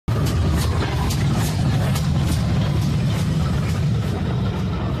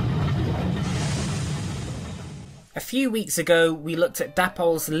few weeks ago we looked at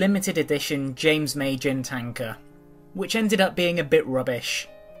Dapol's limited edition James May gin tanker, which ended up being a bit rubbish.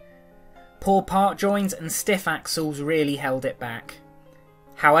 Poor part joins and stiff axles really held it back.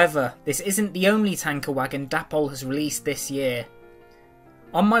 However, this isn't the only tanker wagon Dapol has released this year.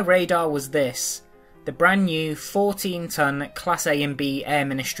 On my radar was this, the brand new 14-ton Class A and B Air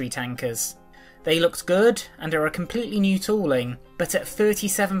Ministry tankers. They looked good and are a completely new tooling, but at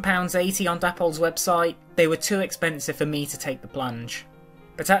 £37.80 on Dapol's website, they were too expensive for me to take the plunge.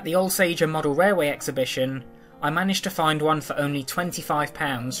 But at the Alsager Model Railway exhibition, I managed to find one for only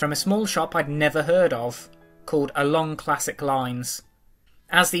 £25 from a small shop I'd never heard of, called Along Classic Lines.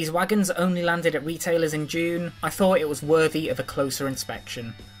 As these wagons only landed at retailers in June, I thought it was worthy of a closer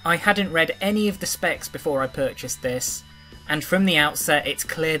inspection. I hadn't read any of the specs before I purchased this, and from the outset it's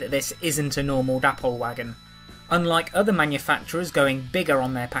clear that this isn't a normal Dapol wagon. Unlike other manufacturers going bigger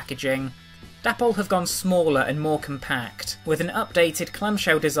on their packaging, Dapol have gone smaller and more compact, with an updated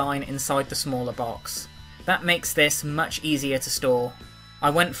clamshell design inside the smaller box. That makes this much easier to store. I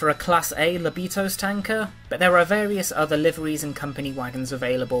went for a Class A Lobitos tanker, but there are various other liveries and company wagons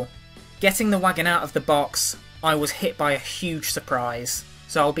available. Getting the wagon out of the box, I was hit by a huge surprise,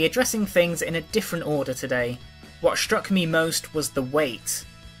 so I'll be addressing things in a different order today. What struck me most was the weight.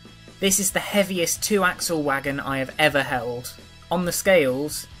 This is the heaviest 2-axle wagon I have ever held. On the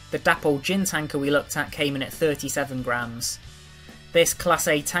scales, the Dapol gin tanker we looked at came in at 37 grams. This Class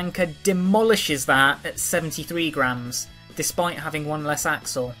A tanker demolishes that at 73 grams, despite having one less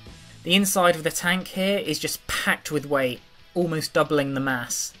axle. The inside of the tank here is just packed with weight, almost doubling the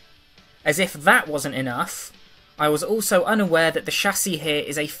mass. As if that wasn't enough, I was also unaware that the chassis here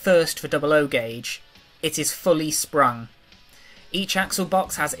is a first for 00 gauge. It is fully sprung. Each axle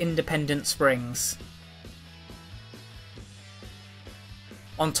box has independent springs.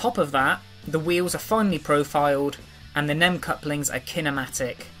 On top of that, the wheels are finely profiled, and the NEM couplings are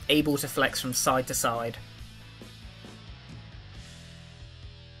kinematic, able to flex from side to side.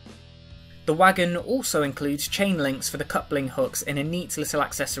 The wagon also includes chain links for the coupling hooks in a neat little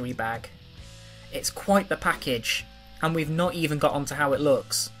accessory bag. It's quite the package, and we've not even got onto how it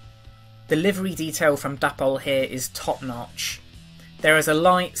looks. The livery detail from Dapol here is top notch. There is a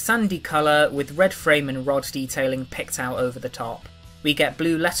light sandy colour with red frame and rod detailing picked out over the top. We get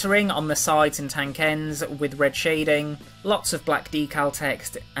blue lettering on the sides and tank ends with red shading, lots of black decal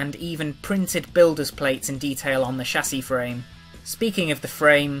text, and even printed builder's plates in detail on the chassis frame. Speaking of the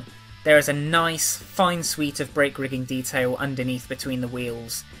frame, there is a nice, fine suite of brake rigging detail underneath between the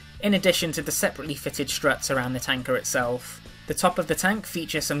wheels, in addition to the separately fitted struts around the tanker itself. The top of the tank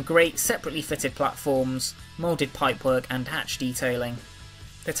features some great separately fitted platforms, moulded pipework and hatch detailing.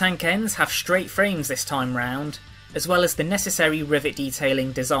 The tank ends have straight frames this time round, as well as the necessary rivet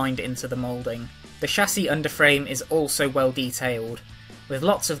detailing designed into the moulding. The chassis underframe is also well detailed, with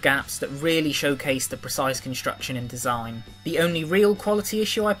lots of gaps that really showcase the precise construction and design. The only real quality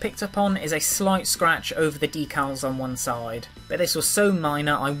issue I picked up on is a slight scratch over the decals on one side, but this was so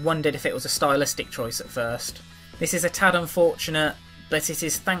minor I wondered if it was a stylistic choice at first. This is a tad unfortunate, but it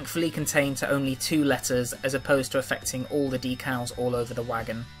is thankfully contained to only 2 letters as opposed to affecting all the decals all over the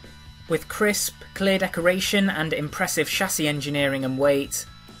wagon. With crisp, clear decoration and impressive chassis engineering and weight,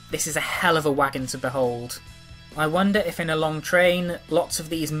 this is a hell of a wagon to behold. I wonder if in a long train, lots of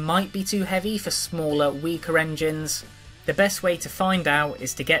these might be too heavy for smaller, weaker engines. The best way to find out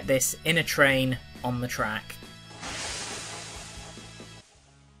is to get this in a train on the track.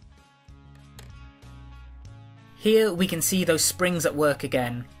 Here we can see those springs at work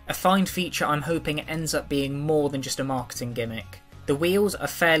again, a fine feature I'm hoping ends up being more than just a marketing gimmick. The wheels are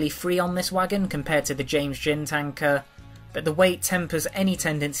fairly free on this wagon compared to the James Gin tanker, but the weight tempers any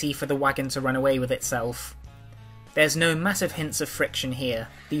tendency for the wagon to run away with itself. There's no massive hints of friction here,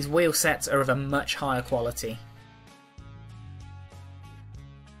 these wheel sets are of a much higher quality.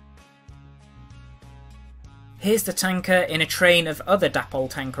 Here's the tanker in a train of other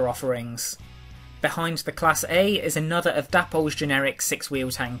Dapol tanker offerings. Behind the Class A is another of Dapol's generic 6-wheel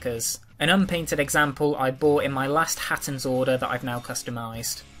tankers, an unpainted example I bought in my last Hatton's order that I've now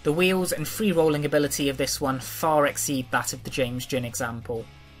customised. The wheels and free rolling ability of this one far exceed that of the James Gin example.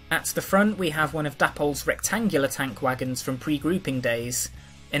 At the front we have one of Dapol's rectangular tank wagons from pre-grouping days,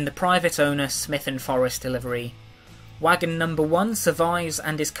 in the private owner Smith & Forrest delivery. Wagon number 1 survives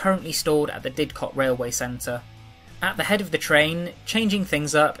and is currently stored at the Didcot Railway Centre. At the head of the train, changing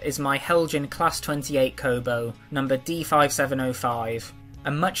things up, is my Helgen Class 28 Kobo, number D5705,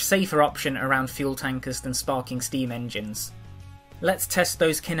 a much safer option around fuel tankers than sparking steam engines. Let's test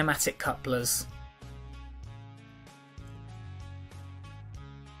those kinematic couplers.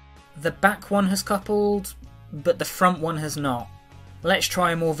 The back one has coupled but the front one has not. Let's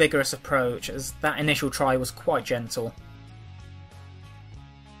try a more vigorous approach, as that initial try was quite gentle.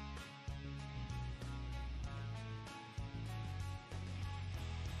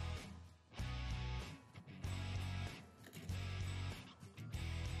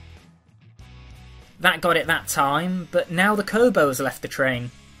 That got it that time, but now the Kobo has left the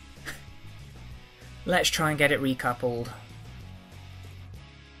train. Let's try and get it recoupled.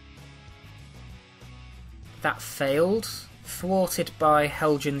 That failed, thwarted by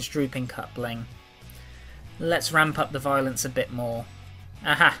Helgen's drooping coupling. Let's ramp up the violence a bit more.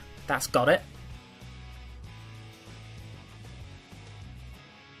 Aha, that's got it.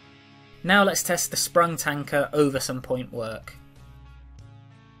 Now let's test the sprung tanker over some point work.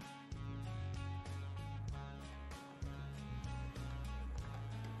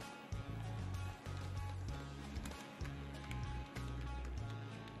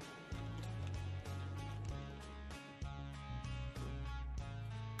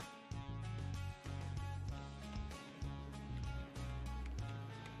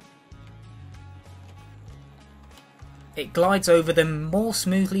 It glides over them more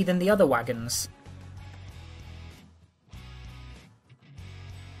smoothly than the other wagons.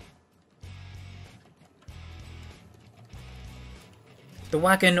 The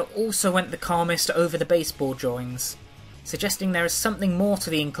wagon also went the calmest over the baseboard joins, suggesting there is something more to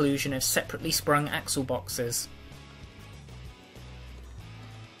the inclusion of separately sprung axle boxes.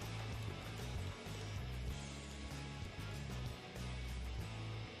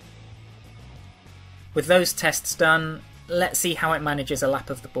 With those tests done, let's see how it manages a lap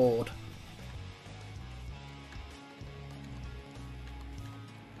of the board.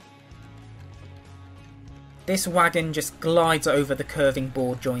 This wagon just glides over the curving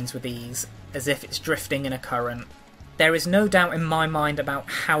board joins with ease, as if it's drifting in a current. There is no doubt in my mind about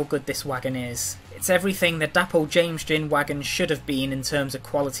how good this wagon is. It's everything the Dapol James Gin wagon should have been in terms of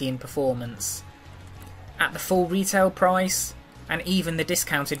quality and performance. At the full retail price, and even the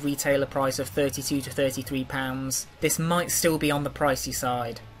discounted retailer price of £32 to £33, this might still be on the pricey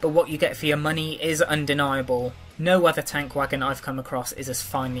side, but what you get for your money is undeniable. No other tank wagon I've come across is as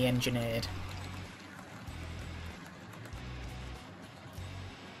finely engineered.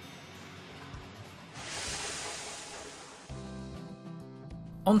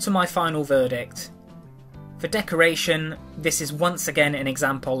 On to my final verdict. For decoration, this is once again an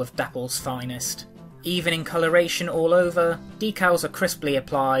example of Dapol's finest. Even in coloration all over, decals are crisply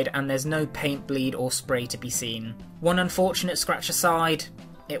applied and there's no paint bleed or spray to be seen. One unfortunate scratch aside,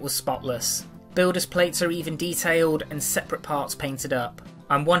 it was spotless. Builder's plates are even detailed and separate parts painted up.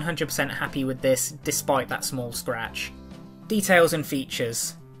 I'm 100% happy with this despite that small scratch. Details and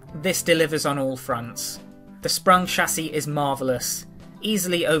features. This delivers on all fronts. The sprung chassis is marvellous,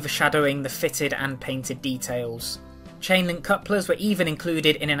 easily overshadowing the fitted and painted details. Chain-link couplers were even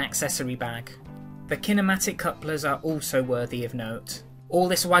included in an accessory bag. The kinematic couplers are also worthy of note. All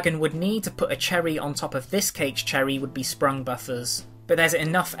this wagon would need to put a cherry on top of this cake's cherry would be sprung buffers, but there's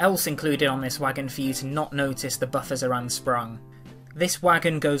enough else included on this wagon for you to not notice the buffers are unsprung. This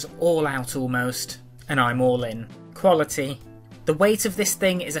wagon goes all out almost, and I'm all in. Quality. The weight of this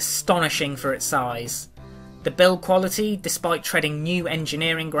thing is astonishing for its size. The build quality, despite treading new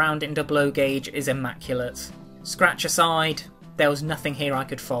engineering ground in double O gauge, is immaculate. Scratch aside, there was nothing here I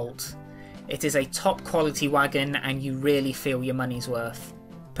could fault. It is a top quality wagon and you really feel your money's worth.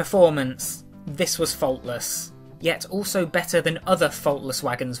 Performance. This was faultless, yet also better than other faultless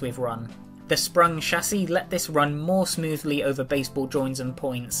wagons we've run. The sprung chassis let this run more smoothly over baseboard joins and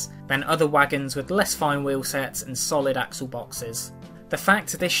points than other wagons with less fine wheel sets and solid axle boxes. The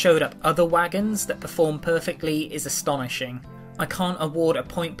fact this showed up other wagons that perform perfectly is astonishing. I can't award a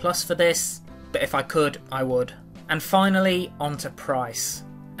point plus for this, but if I could, I would. And finally, on to price.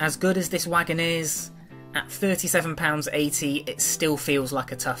 As good as this wagon is, at £37.80 it still feels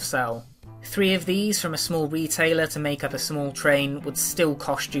like a tough sell. 3 of these from a small retailer to make up a small train would still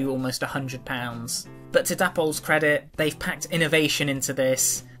cost you almost £100. But to Dapol's credit, they've packed innovation into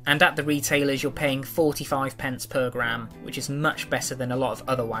this, and at the retailers you're paying 45 pence per gram, which is much better than a lot of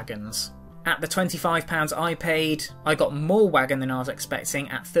other wagons. At the £25 I paid, I got more wagon than I was expecting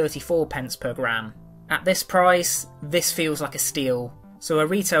at 34 pence per gram. At this price, this feels like a steal. So a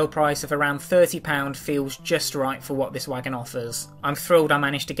retail price of around £30 feels just right for what this wagon offers. I'm thrilled I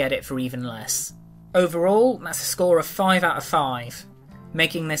managed to get it for even less. Overall, that's a score of 5 out of 5,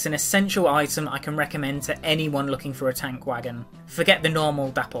 making this an essential item I can recommend to anyone looking for a tank wagon. Forget the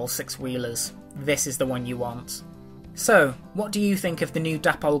normal Dapol 6-wheelers, this is the one you want. So, what do you think of the new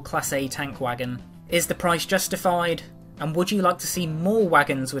Dapol Class A tank wagon? Is the price justified? And would you like to see more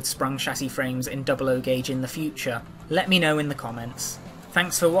wagons with sprung chassis frames in 00 gauge in the future? Let me know in the comments.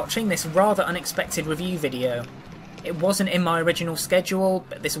 Thanks for watching this rather unexpected review video. It wasn't in my original schedule,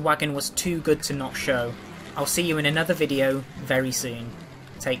 but this wagon was too good to not show. I'll see you in another video very soon.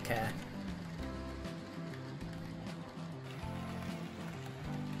 Take care.